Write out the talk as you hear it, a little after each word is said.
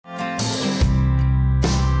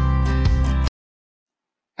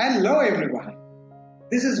Hello everyone.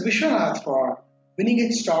 This is Vishwanath for Winning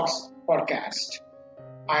Age Talks podcast.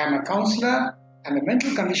 I am a counselor and a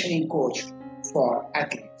mental conditioning coach for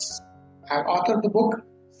athletes. I have authored the book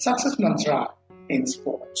Success Mantra in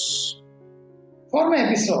Sports. For my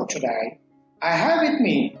episode today, I have with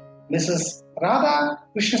me Mrs Radha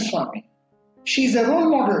Krishnaswamy. She is a role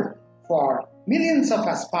model for millions of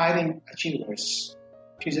aspiring achievers.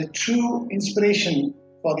 She is a true inspiration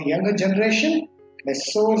for the younger generation and a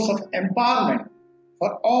source of empowerment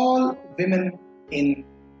for all women in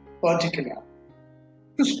particular.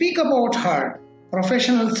 To speak about her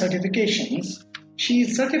professional certifications, she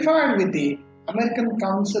is certified with the American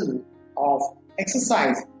Council of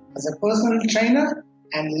Exercise as a personal trainer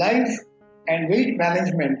and life and weight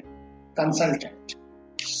management consultant.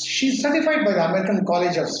 She is certified by the American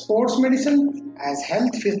College of Sports Medicine as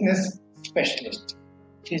health fitness specialist.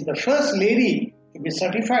 She is the first lady to be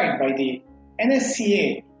certified by the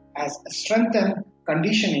NSCA as a strength and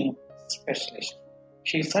conditioning specialist.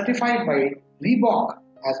 She is certified by Reebok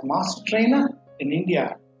as master trainer in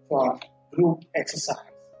India for group exercise.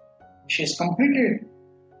 She has completed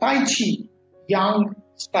Tai Chi Yang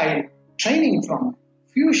style training from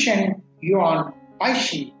Fusion Yuan Tai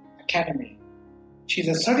Chi Academy. She is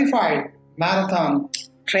a certified marathon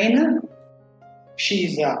trainer. She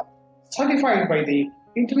is certified by the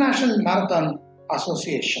International Marathon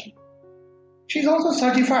Association. She is also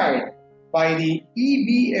certified by the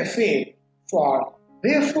EBFA for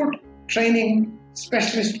Barefoot Training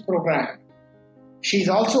Specialist Program. She is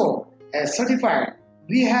also a certified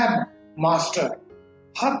rehab master.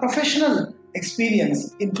 Her professional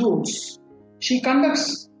experience includes she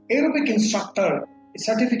conducts aerobic instructor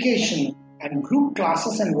certification and group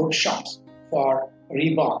classes and workshops for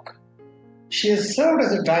Reebok. She has served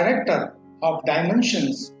as a director of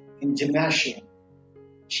Dimensions in Gymnasium.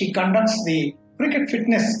 She conducts the Cricket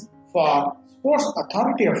Fitness for Sports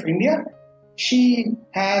Authority of India. She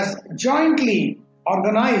has jointly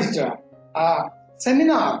organized a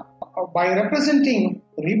seminar by representing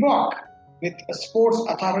Reebok with the Sports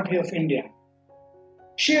Authority of India.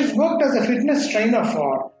 She has worked as a fitness trainer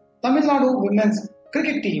for Tamil Nadu women's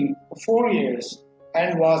cricket team for 4 years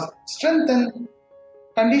and was strength and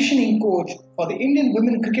conditioning coach for the Indian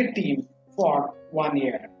women cricket team for 1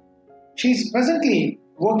 year. She is presently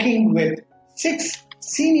working with 6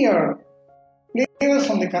 senior players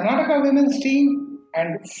from the Karnataka women's team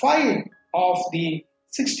and 5 of the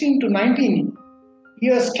 16 to 19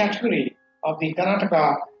 years category of the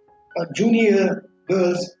Karnataka junior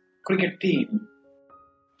girls cricket team.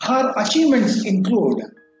 Her achievements include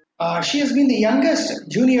she has been the youngest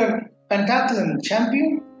junior pentathlon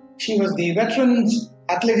champion. She was the veterans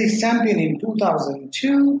athletics champion in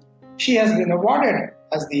 2002. She has been awarded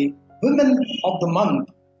as the Women of the Month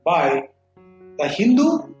by The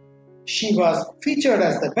Hindu. She was featured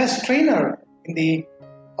as the best trainer in the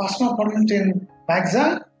Cosmopolitan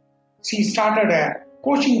magazine. She started a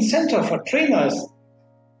coaching center for trainers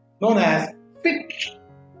known as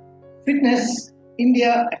Fitness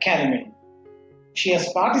India Academy. She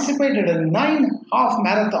has participated in 9 half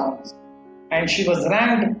marathons and she was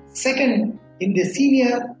ranked second in the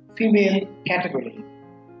senior female category.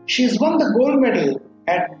 She has won the gold medal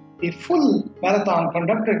at the full marathon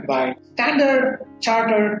conducted by Standard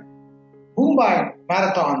Chartered Mumbai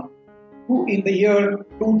Marathon in the year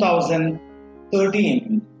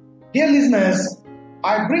 2013. Dear listeners,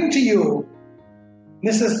 I bring to you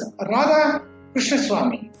Mrs. Radha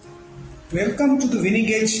Krishnaswamy. Welcome to the Winning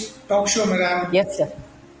Age Talk Show, madam. Yes, sir.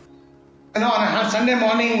 On a Sunday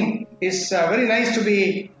morning, it's very nice to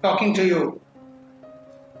be talking to you.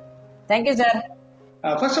 Thank you, sir.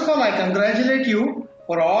 First of all, I congratulate you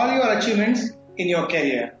for all your achievements in your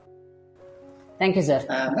career. Thank you, sir.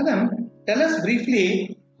 Madam, tell us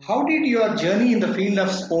briefly, how did your journey in the field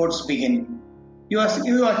of sports begin? You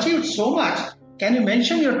achieved so much. Can you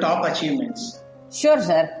mention your top achievements? Sure,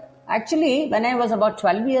 sir. Actually, when I was about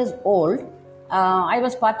 12 years old, I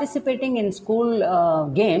was participating in school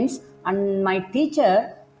games, and my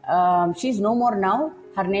teacher, she's no more now,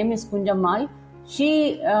 her name is Kunjammal.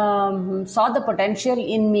 She saw the potential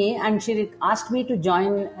in me and she asked me to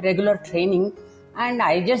join regular training, and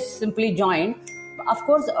I just simply joined. Of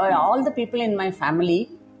course, all the people in my family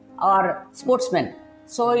are sportsmen,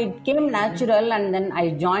 so it came natural, and then I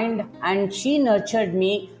joined, and she nurtured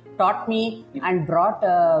me, taught me, and brought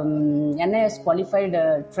NIS qualified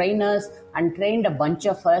trainers and trained a bunch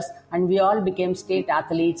of us, and we all became state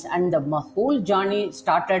athletes, and the whole journey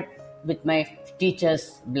started with my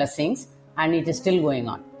teacher's blessings, and it is still going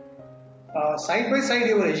on. Side by side,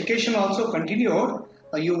 your education also continued.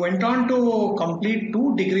 You went on to complete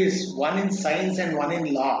 2 degrees, one in science and one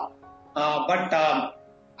in law. But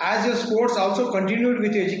as your sports also continued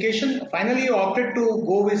with your education, finally you opted to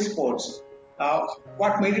go with sports.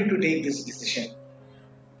 What made you to take this decision?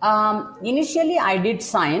 Initially, I did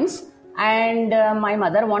science, and my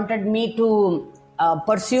mother wanted me to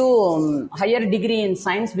pursue higher degree in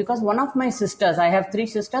science because one of my sisters, I have 3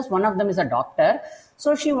 sisters, one of them is a doctor,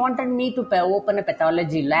 so she wanted me to open a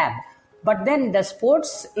pathology lab. But then the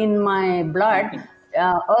sports in my blood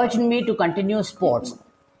urged me to continue sports.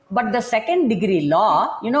 But the second degree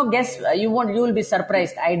law, guess you will be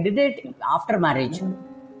surprised. I did it after marriage.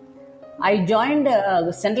 I joined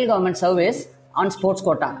central government service on sports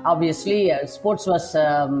quota. Obviously, sports was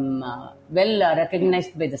well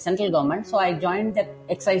recognized by the central government. So I joined the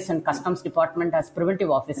excise and customs department as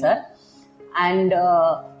preventive officer. And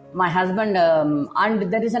my husband,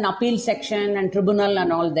 and there is an appeal section and tribunal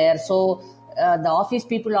and all there. So the office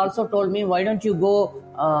people also told me, why don't you go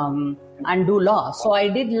and do law? So I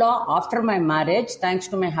did law after my marriage, thanks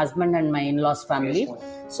to my husband and my in-laws family.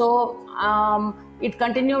 So it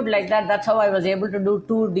continued like that. That's how I was able to do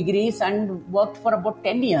 2 degrees and worked for about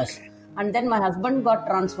 10 years. And then my husband got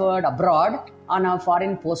transferred abroad on a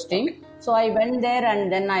foreign posting. So I went there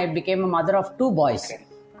and then I became a mother of 2 boys.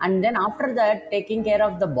 And then after that, taking care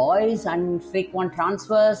of the boys and frequent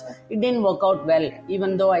transfers, it didn't work out well.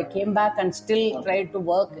 Even though I came back and still tried to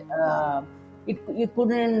work, I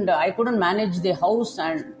couldn't manage the house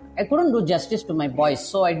and I couldn't do justice to my boys.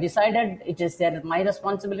 So I decided it is my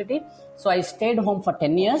responsibility. So I stayed home for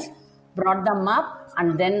 10 years, brought them up,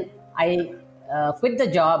 and then I quit the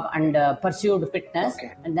job and pursued fitness.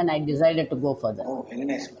 And then I decided to go further. Oh, very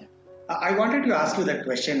nice. I wanted to ask you that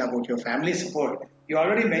question about your family support. You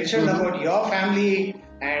already mentioned about your family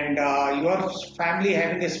and your family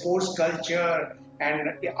having a sports culture,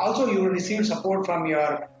 and also you received support from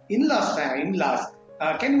your in-laws.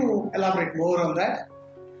 Can you elaborate more on that?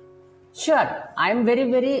 Sure. I'm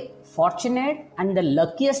very, very fortunate and the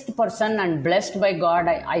luckiest person and blessed by God,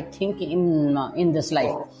 I think, in this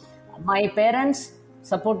life. My parents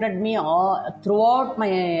supported me throughout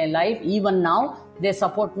my life. Even now, they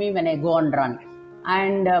support me when I go and run.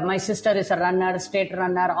 And my sister is a runner, state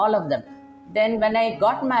runner, all of them. Then when I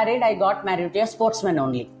got married to a sportsman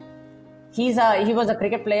only. He was a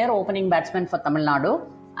cricket player, opening batsman for Tamil Nadu.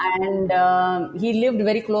 And he lived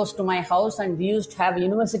very close to my house and we used to have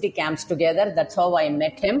university camps together. That's how I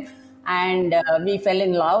met him. And we fell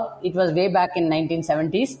in love. It was way back in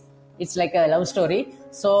 1970s. It's like a love story.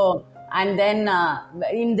 So, and then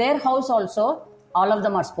in their house also, all of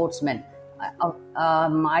them are sportsmen.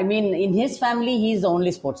 I mean, in his family, he is the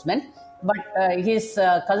only sportsman. But his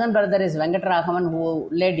cousin brother is Venkataraghavan, who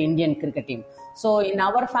led Indian cricket team. So in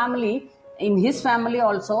our family, in his family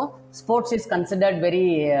also, sports is considered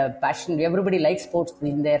very passionate. Everybody likes sports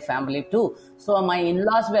in their family too. So my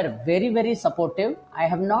in-laws were very, very supportive. I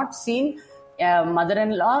have not seen a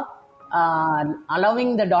mother-in-law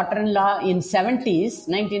allowing the daughter-in-law in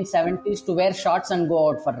 1970s to wear shorts and go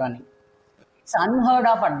out for running. It's unheard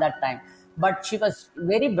of at that time. But she was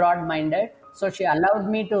very broad-minded. So she allowed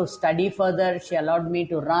me to study further. She allowed me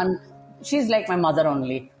to run. She's like my mother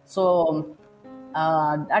only. So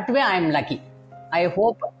that way I am lucky. I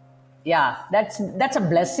hope, that's a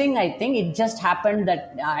blessing. I think it just happened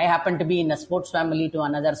that I happened to be in a sports family to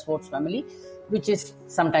another sports family, which is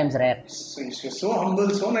sometimes rare. So you're so humble,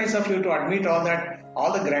 so nice of you to admit all that,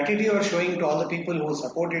 all the gratitude you are showing to all the people who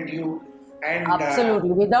supported you. And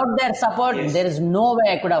absolutely. Without their support, there is no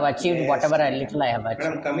way I could have achieved whatever little I have achieved.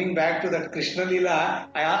 Madam, coming back to that Krishna Leela,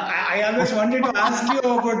 I always wanted to ask you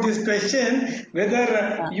about this question,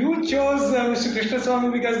 whether you chose Mr.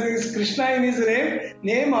 Krishnaswamy because there is Krishna in his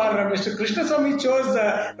name, or Mr. Krishnaswamy chose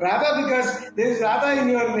Radha because there is Radha in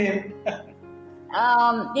your name.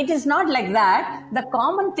 It is not like that. The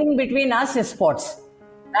common thing between us is sports.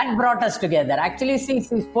 That brought us together. Actually, see,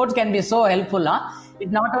 sports can be so helpful. It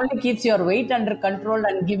not only keeps your weight under control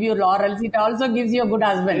and give you laurels, it also gives you a good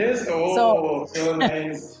husband. Yes, so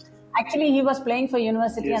nice. Actually, he was playing for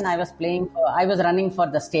university and I was running for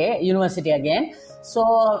the state university again.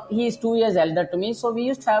 So he is 2 years elder to me. So we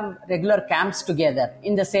used to have regular camps together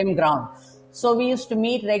in the same ground. So we used to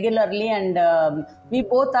meet regularly, and we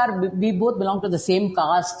both belong to the same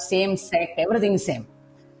caste, same sect, everything is same.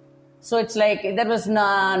 So it's like there was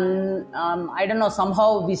I don't know,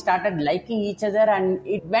 somehow we started liking each other, and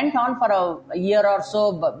it went on for a year or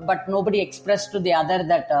so, but nobody expressed to the other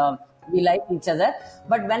that we like each other.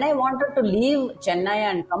 But when I wanted to leave Chennai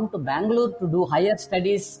and come to Bangalore to do higher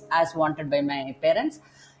studies as wanted by my parents,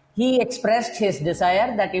 he expressed his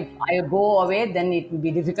desire that if I go away, then it will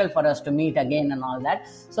be difficult for us to meet again and all that.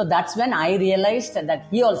 So that's when I realized that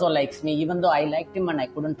he also likes me, even though I liked him and I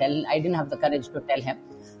didn't have the courage to tell him.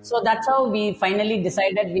 So that's how we finally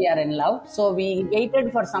decided we are in love. So we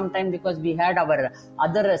waited for some time because we had our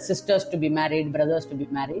other sisters to be married, brothers to be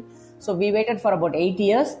married. So we waited for about 8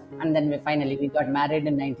 years, and then we got married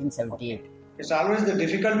in 1978. It's always the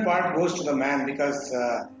difficult part goes to the man, because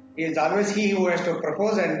it's always he who has to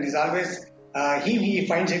propose, and it's always he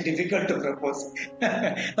finds it difficult to propose.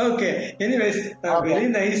 Okay. Anyways, very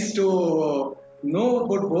nice to know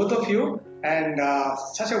about both of you, and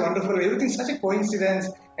such a wonderful, everything, such a coincidence,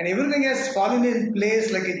 and everything has fallen in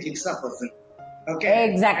place like a jigsaw puzzle. Okay.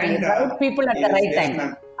 Exactly. And, right people at the right time.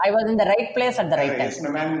 Ma'am. I was in the right place at the right time. Yes,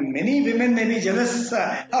 ma'am. And many women may be jealous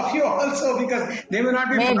of you also, because they may not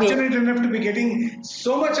be fortunate enough to be getting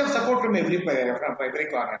so much of support from every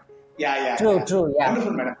corner. Yeah. True. Yeah.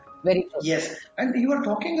 Wonderful, madam. Very true. Yes. And you were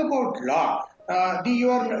talking about law.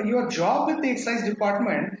 Your job with the excise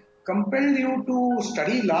department compelled you to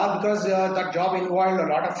study law, because that job involved a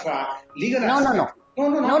lot of legal aspects. No.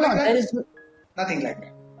 There is nothing like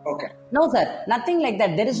that. Okay. No, sir. Nothing like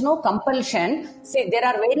that. There is no compulsion. See, there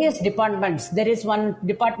are various departments. There is one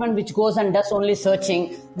department which goes and does only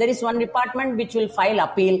searching. There is one department which will file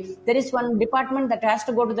appeal. There is one department that has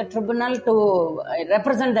to go to the tribunal to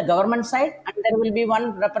represent the government side, and there will be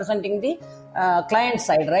one representing the client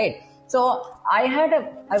side, right? So I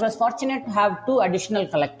was fortunate to have two additional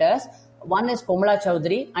collectors. One is Komala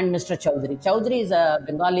Chowdhury and Mr. Chowdhury. Chowdhury is a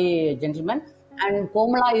Bengali gentleman, and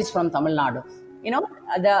Komala is from Tamil Nadu.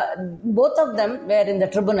 Both of them were in the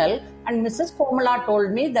tribunal, and Mrs. Komala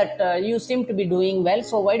told me that you seem to be doing well,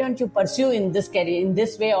 so why don't you pursue in this career, in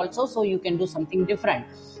this way also, so you can do something different.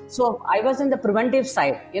 So I was in the preventive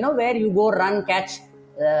side, where you go run, catch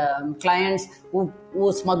clients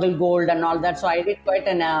who smuggle gold and all that. So I did quite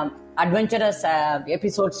an adventurous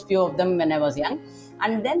episodes, few of them when I was young.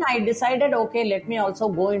 And then I decided, okay, let me also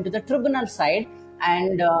go into the tribunal side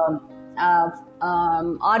and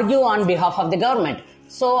argue on behalf of the government.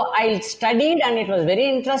 So I studied, and it was very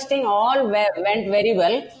interesting. All went very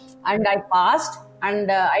well, and I passed.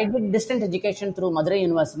 And I did distant education through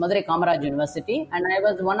Madurai Kamaraj University, and I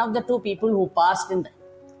was one of the two people who passed in the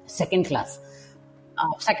second class.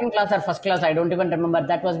 Second class or first class, I don't even remember.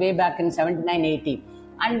 That was way back in 79-80.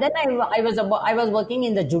 And then I was working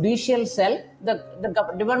in the judicial cell. The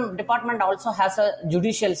department also has a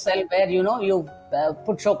judicial cell where you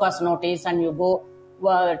put show cause notice, and you go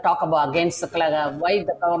talk about against why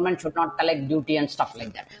the government should not collect duty and stuff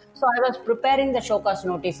like that. So I was preparing the show cause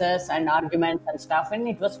notices and arguments and stuff, and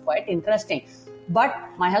it was quite interesting. But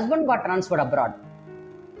my husband got transferred abroad,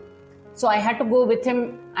 so I had to go with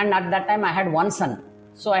him. And at that time I had one son,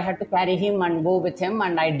 so I had to carry him and go with him,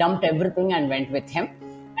 and I dumped everything and went with him.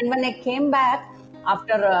 And when I came back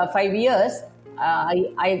after 5 years,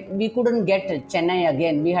 we couldn't get Chennai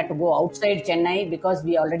again. We had to go outside Chennai because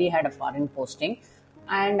we already had a foreign posting.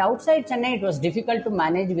 And outside Chennai, it was difficult to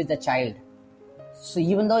manage with a child. So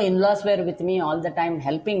even though in-laws were with me all the time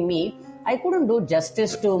helping me, I couldn't do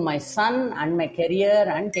justice to my son and my career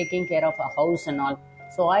and taking care of a house and all.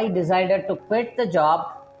 So I decided to quit the job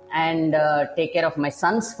and take care of my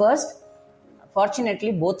sons first.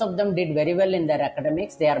 Fortunately, both of them did very well in their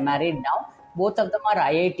academics. They are married now. Both of them are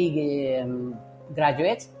IIT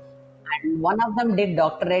graduates. And one of them did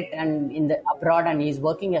doctorate and abroad, and he's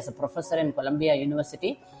working as a professor in Columbia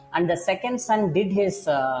University. And the second son did his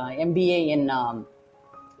MBA in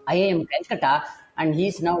IIM Calcutta, and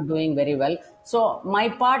he's now doing very well. So my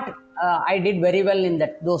part, I did very well in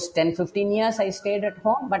those 10-15 years I stayed at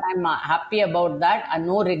home, but I'm happy about that and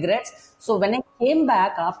no regrets. So when I came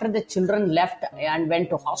back after the children left and went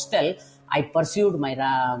to hostel, I pursued my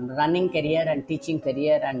running career and teaching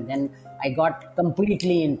career, and then I got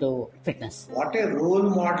completely into fitness. What a role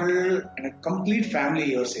model and a complete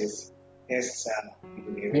family yours is. Yes.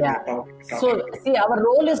 So, see, our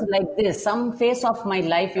role is like this. Some phase of my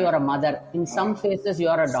life, you are a mother. In some phases, you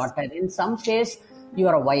are a daughter. In some phase, you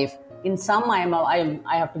are a wife. In some, I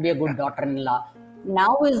have to be a good daughter-in-law.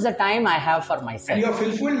 Now is the time I have for myself. And you have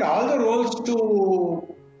fulfilled all the roles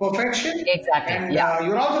to perfection. Exactly. And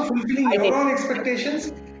you're also fulfilling your own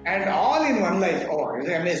expectations, and all in one life. Oh, it's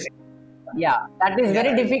amazing. Yeah, that is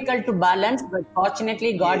very difficult to balance, but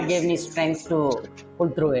fortunately God gave me strength to pull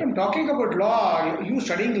through it. I'm talking about law. You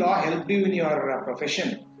studying law helped you in your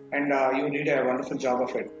profession, and you did a wonderful job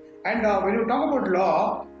of it. And when you talk about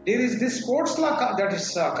law, there is this sports law that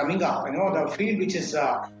is coming up. The field which is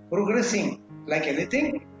progressing like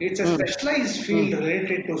anything. It's a specialized field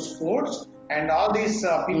related to sports, and all these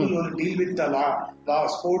people who deal with the law,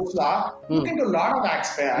 sports law, look into a lot of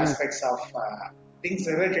aspects of things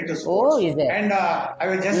related to sports. Oh, is there? And I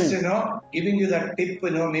was just, giving you that tip,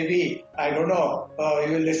 maybe, I don't know,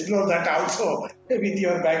 you will explore that also with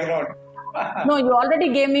your background. No, you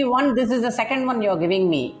already gave me one. This is the second one you're giving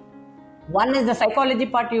me. One is the psychology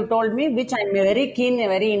part you told me, which I'm very keen,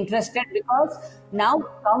 very interested, because now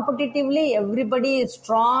competitively everybody is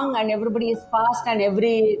strong and everybody is fast and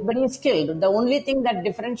everybody is skilled. The only thing that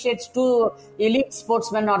differentiates two elite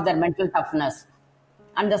sportsmen are their mental toughness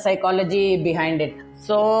and the psychology behind it.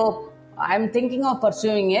 So I'm thinking of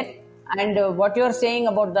pursuing it. And what you're saying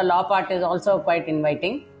about the law part is also quite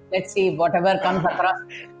inviting. Let's see whatever comes across.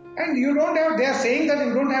 And you don't have, they are saying that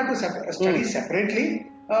you don't have to study separately.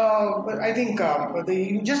 But I think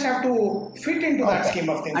you just have to fit into that scheme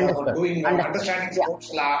of things, about doing understanding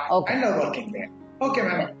sports law and working there. Okay,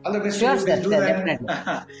 ma'am. All the best to you. Please do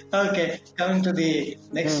that. Okay, coming to the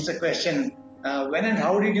next question. When and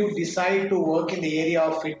how did you decide to work in the area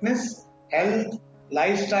of fitness, health,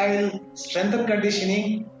 lifestyle, strength and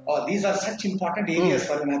conditioning? These are such important areas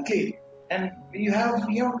for an athlete, and you have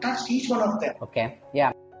touched each one of them. Okay,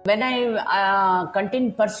 yeah. When I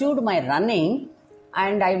pursued my running,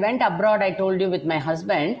 and I went abroad, I told you, with my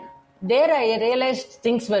husband, there I realized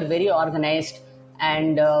things were very organized,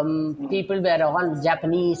 and people were all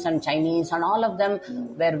Japanese and Chinese, and all of them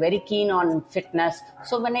were very keen on fitness.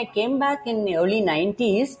 So when I came back in the early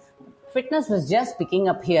 90s, fitness was just picking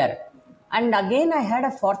up here. And again, I had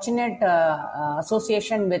a fortunate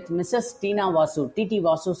association with Mrs. Tina Vasu, T.T.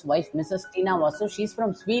 Vasu's wife, Mrs. Tina Vasu. She's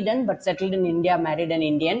from Sweden, but settled in India, married an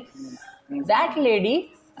Indian. That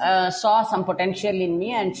lady saw some potential in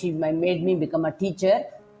me, and she made me become a teacher,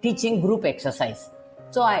 teaching group exercise.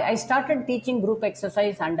 So I started teaching group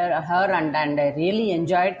exercise under her, and I really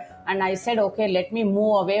enjoyed. And I said, okay, let me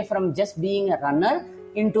move away from just being a runner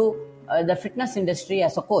into the fitness industry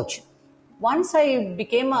as a coach. Once I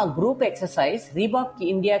became a group exercise, Reebok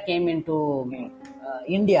India came into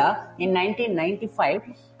India in 1995.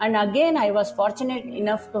 And again, I was fortunate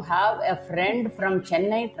enough to have a friend from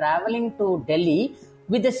Chennai traveling to Delhi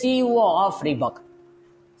with the CEO of Reebok.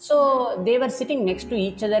 So they were sitting next to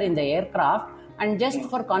each other in the aircraft, and just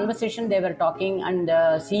for conversation they were talking, and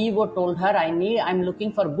the CEO told her, I'm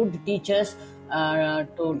looking for good teachers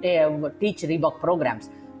to teach Reebok programs.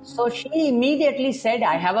 So she immediately said,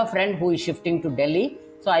 I have a friend who is shifting to Delhi,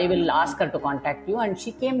 so I will ask her to contact you. And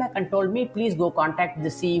she came back and told me, please go contact the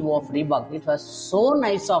CEO of Reebok. It was so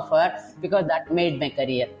nice of her, because that made my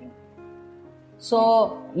career.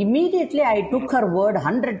 So immediately I took her word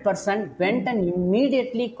 100%, went and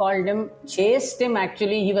immediately called him, chased him.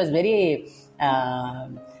 Actually, he was very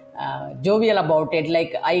jovial about it.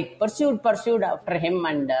 Like, I pursued after him,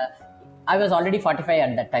 and I was already 45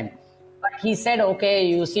 at that time. But he said, okay,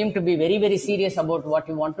 you seem to be very, very serious about what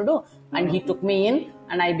you want to do. And he took me in,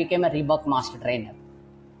 and I became a Reebok master trainer.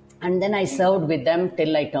 And then I served with them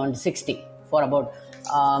till I turned 60 for about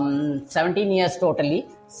 17 years totally.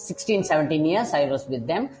 16, 17 years I was with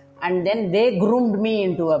them. And then they groomed me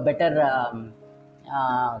into a better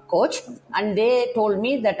coach. And they told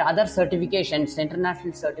me that other certifications,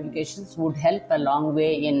 international certifications, would help a long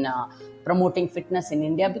way in promoting fitness in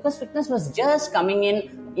India, because fitness was just coming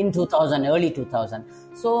in 2000, early 2000.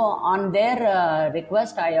 So on their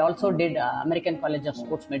request, I also did American College of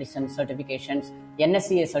Sports Medicine certifications,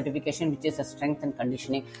 NSCA certification, which is a strength and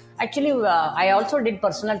conditioning. Actually, I also did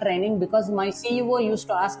personal training, because my CEO used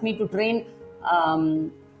to ask me to train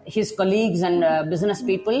his colleagues and business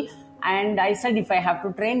people. And I said, if I have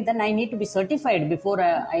to train, then I need to be certified before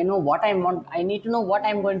I know what I want. I need to know what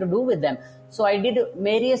I'm going to do with them. So I did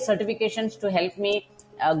various certifications to help me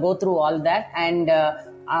go through all that. And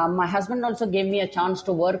my husband also gave me a chance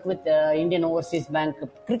to work with Indian Overseas Bank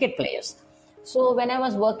cricket players. So when I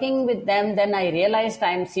was working with them, then I realized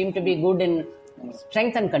I seem to be good in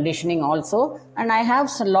strength and conditioning also. And I have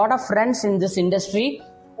a lot of friends in this industry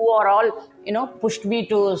who are all, pushed me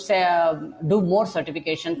to do more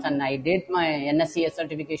certifications. And I did my NSCA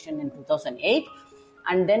certification in 2008.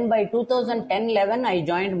 And then by 2010-11, I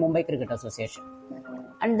joined Mumbai Cricket Association.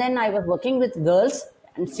 And then I was working with girls,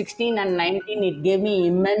 and 16 and 19, it gave me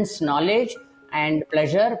immense knowledge and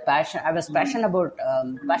pleasure, passion. I was passionate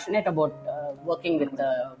about working with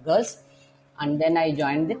girls. And then I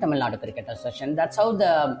joined the Tamil Nadu Cricket Association. That's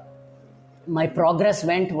how my progress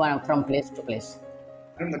went from place to place.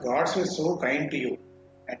 And the gods were so kind to you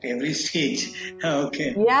at every stage.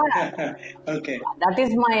 Okay. Yeah. Okay. That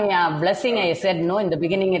is my blessing. I said no in the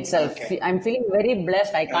beginning itself. Okay. I'm feeling very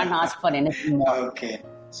blessed. I can't ask for anything more. Okay.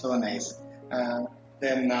 So nice.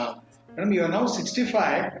 Then, you are now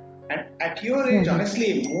 65, And at your age,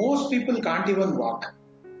 honestly, most people can't even walk.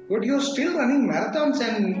 But you're still running marathons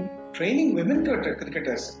and training women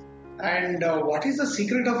cricketers. And what is the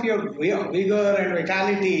secret of your vigor and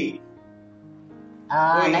vitality?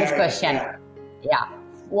 Nice question. Yeah.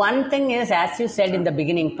 One thing is, as you said in the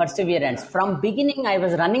beginning, perseverance. From beginning, I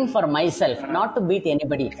was running for myself, not to beat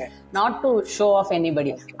anybody, not to show off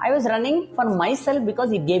anybody. I was running for myself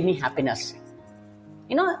because it gave me happiness.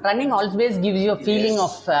 You know, running always gives you a feeling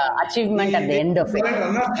of achievement at the end of it. We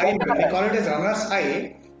call it as runner's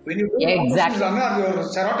high. When you do exactly. runner, your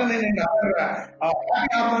serotonin and other happy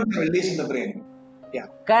hormones are released in the brain. Yeah.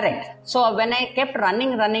 Correct. So when I kept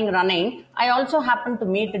running, I also happened to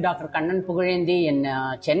meet Dr. Kannan Pugalindi in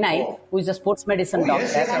Chennai, who is a sports medicine doctor.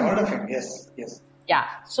 Yes, I heard of him. Yes. Yeah.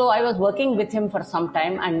 So I was working with him for some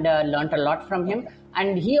time and learnt a lot from him.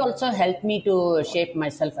 And he also helped me to shape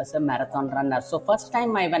myself as a marathon runner. So first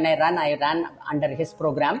time when I ran under his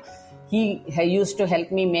program. He used to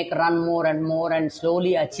help me run more and more and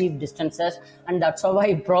slowly achieve distances. And that's how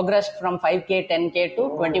I progressed from 5K, 10K to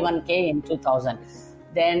 21K in 2000.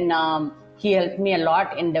 Then he helped me a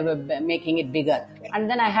lot in making it bigger. And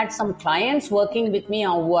then I had some clients working with me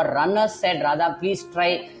who are runners, said, Radha, please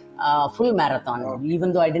try full marathon,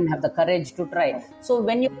 even though I didn't have the courage to try. So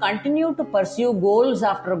when you continue to pursue goals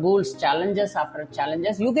after goals, challenges after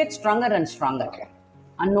challenges, you get stronger and stronger,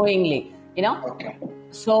 unknowingly, you know.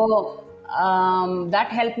 So that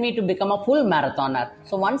helped me to become a full marathoner.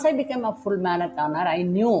 So once I became a full marathoner, I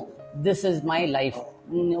knew this is my life.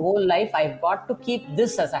 Whole life, I've got to keep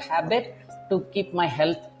this as a habit to keep my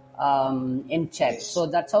health in check. So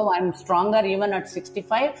that's how I'm stronger even at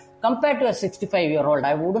 65 compared to a 65-year-old.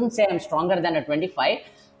 I wouldn't say I'm stronger than a 25,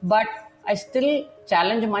 but I still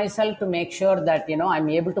challenge myself to make sure that, you know, I'm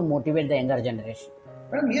able to motivate the younger generation.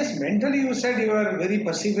 Well, yes, mentally you said you are very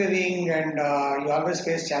persevering and you always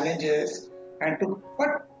face challenges.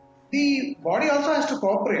 But the body also has to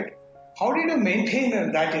cooperate. How did you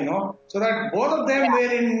maintain that, you know, so that both of them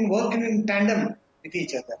were working in tandem with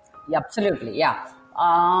each other? Yeah, absolutely, yeah.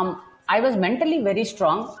 I was mentally very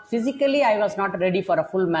strong. Physically, I was not ready for a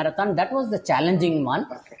full marathon. That was the challenging one.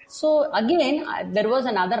 So again, there was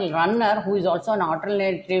another runner who is also an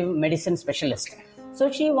alternative medicine specialist. So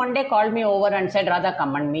she one day called me over and said, Radha,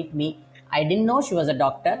 come and meet me. I didn't know she was a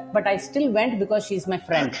doctor, but I still went because she's my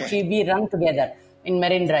friend. We run together in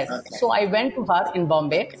Marine Drive. So I went to her in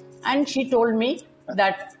Bombay and she told me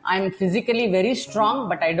that I'm physically very strong,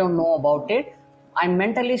 but I don't know about it. I'm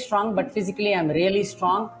mentally strong, but physically I'm really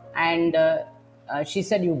strong. And she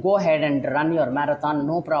said, you go ahead and run your marathon,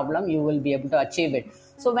 no problem. You will be able to achieve it.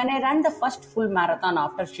 So when I ran the first full marathon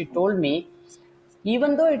after she told me,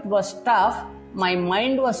 even though it was tough, my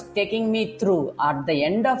mind was taking me through. At the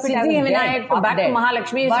end of it, I was back to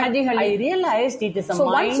Mahalakshmi. But I realized it is a mind. So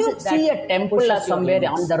once you see a temple somewhere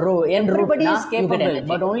on the road, everybody is capable.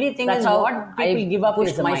 But only thing is what people give up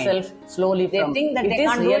is myself slowly. They think that they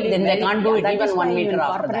can't do it, then they can't do it even 1 meter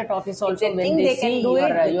after that. Office also, when they see you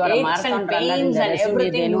are a marathon runner and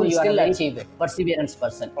everything, they know you are a very perseverance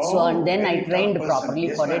person. So and then I trained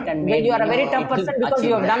properly for it and made. You are a very tough person because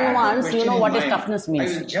you have done once. You know what is toughness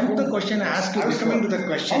means. I will jump the question and ask you. I was coming to that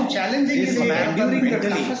question. How challenging is during the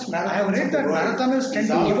toughest marathon? I have read that marathoners tend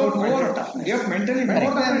to give up mentally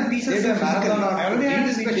more than pieces of marathon. I already had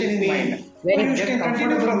this question in mind. You can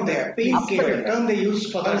continue from there. Pain scale, term they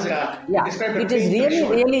use for that. It is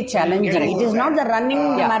really challenging. It is not the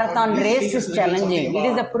running marathon race is challenging. It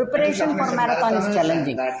is the preparation for marathon is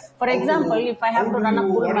challenging. For example, if I have to run a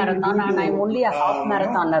full marathon and I'm only a half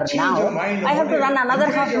marathoner now, I have to run another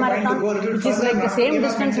half marathon, which is like the same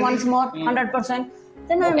distance once more, 100%.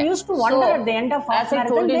 Then I'm used to wonder at the end of half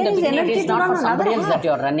marathon, there is energy to run another half. That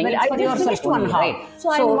you're running. Well, I just finished one half.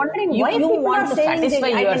 So I'm wondering why you want to satisfy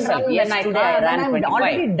yourself. Yes, today I ran 25. I'm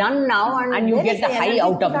already done now and you get the high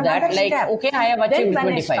out of that. Like, okay, I have achieved 25. Then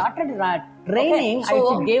when I started training,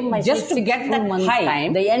 I gave myself just to get that high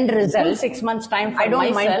time, the end result, 6 months time for I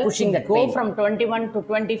don't mind pushing that go from 21 to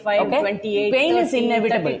 25, 28, pain 30, is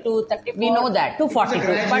inevitable. 32, 34, we know that. To 42.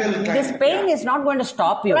 But this pain is not going to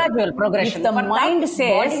stop you. Gradual progression. If the mind says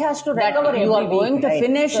that you are going to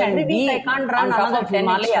finish and be I can't run another 10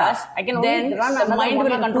 Himalayas, I can then the mind will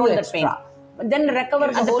control that pain. then recover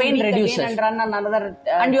and the pain reduces and run another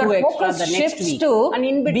and your focus shifts to and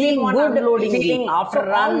in between being good feeling after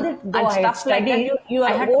run and stuff like that. You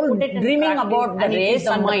are all dreaming about the race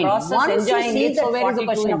and the process, enjoying it. So where is the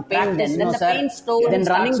question of pain then? Then the pain stores. Then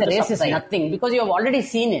running the race is nothing because you have already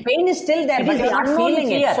seen it. Pain is still there, but you are not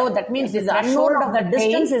feeling it. So that means the threshold of the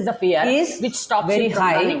distance is the fear which stops very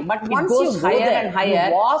high. But once you go higher and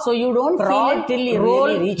higher, so you don't feel it till you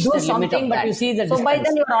really reach the limit of that. But you see the distance. So by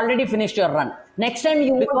then you are already finished your run. Next time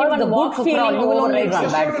you won't even walk to crawl, you will only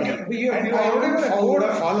run. Bad feeling. You would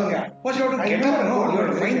have fallen. First you have to get up, no? You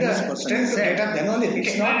have to find the strength to get up, then only.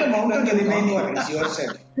 It's not the mountain you remain, it's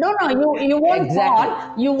yourself. No, you won't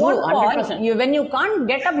fall. You won't fall. When you can't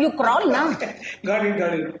get up, you crawl now. Got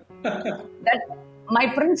it. That my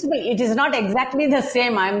principle, it is not exactly the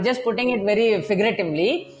same. I am just putting it very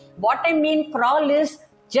figuratively. What I mean crawl is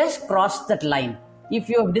just cross that line. If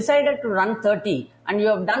you have decided to run 30 and you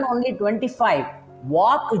have done only 25,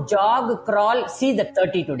 walk, jog, crawl, see the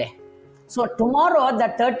 30 today. So tomorrow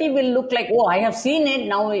the 30 will look like, oh, I have seen it.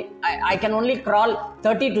 Now I can only crawl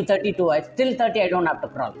 30 to 32. Till 30 I don't have to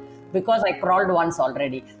crawl because I crawled once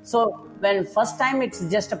already. So when first time it's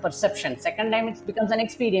just a perception. Second time it becomes an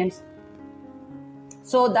experience.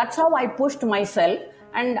 So that's how I pushed myself.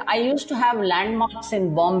 And I used to have landmarks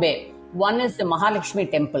in Bombay. One is the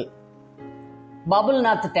Mahalakshmi temple,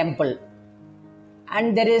 Babulnath temple,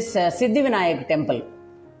 and there is Siddhivinayak temple.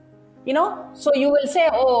 So you will say,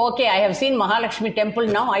 oh, okay, I have seen Mahalakshmi temple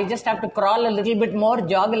now. I just have to crawl a little bit more,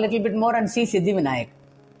 jog a little bit more and see Siddhivinayak.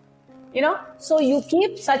 So you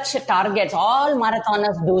keep such targets. All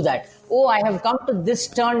marathoners do that. Oh, I have come to this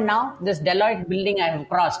turn now, this Deloitte building I have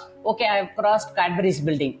crossed. Okay, I have crossed Cadbury's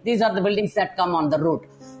building. These are the buildings that come on the route.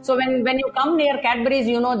 So when you come near Cadbury's,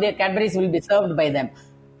 the Cadbury's will be served by them.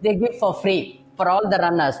 They give for free for all the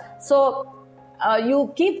runners. So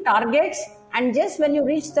you keep targets, and just when you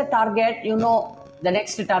reach the target, the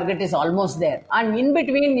next target is almost there. And in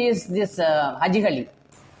between is this Haji Hali.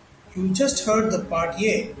 You just heard the part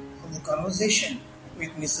A of the conversation with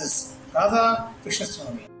Mrs. Radha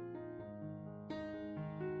Krishnaswamy.